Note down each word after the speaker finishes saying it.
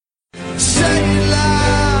Say it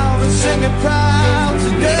loud and sing it proud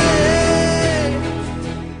today.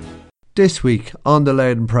 This week on the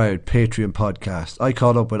Loud and Proud Patreon podcast, I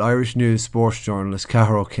caught up with Irish News sports journalist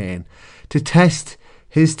Cahair to test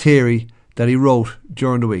his theory that he wrote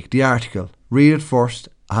during the week. The article, read it first,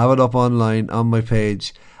 I have it up online on my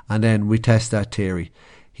page, and then we test that theory.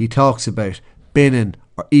 He talks about binning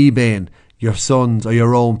or eBaying your son's or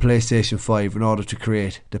your own PlayStation 5 in order to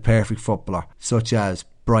create the perfect footballer, such as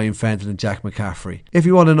Brian Fenton and Jack McCaffrey. If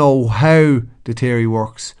you want to know how the theory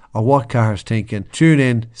works or what Cahair's thinking, tune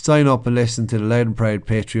in, sign up and listen to the Loud and Proud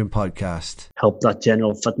Patreon podcast. Help that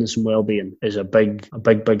general fitness and well-being is a big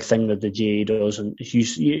thing that the GA does. And you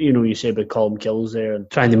say about Colm Kills there,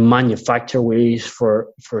 and trying to manufacture ways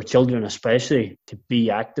for children especially to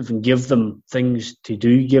be active and give them things to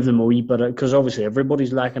do, give them a wee bit of, because obviously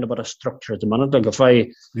everybody's lacking a bit of structure at the minute. Like if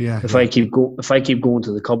I keep going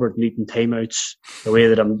to the cupboard and eating timeouts the way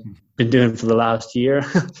that I'm been doing for the last year,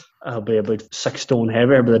 I'll be about 6 stone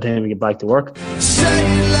heavier by the time we get back to work. Say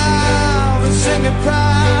it loud and sing it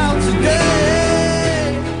proud.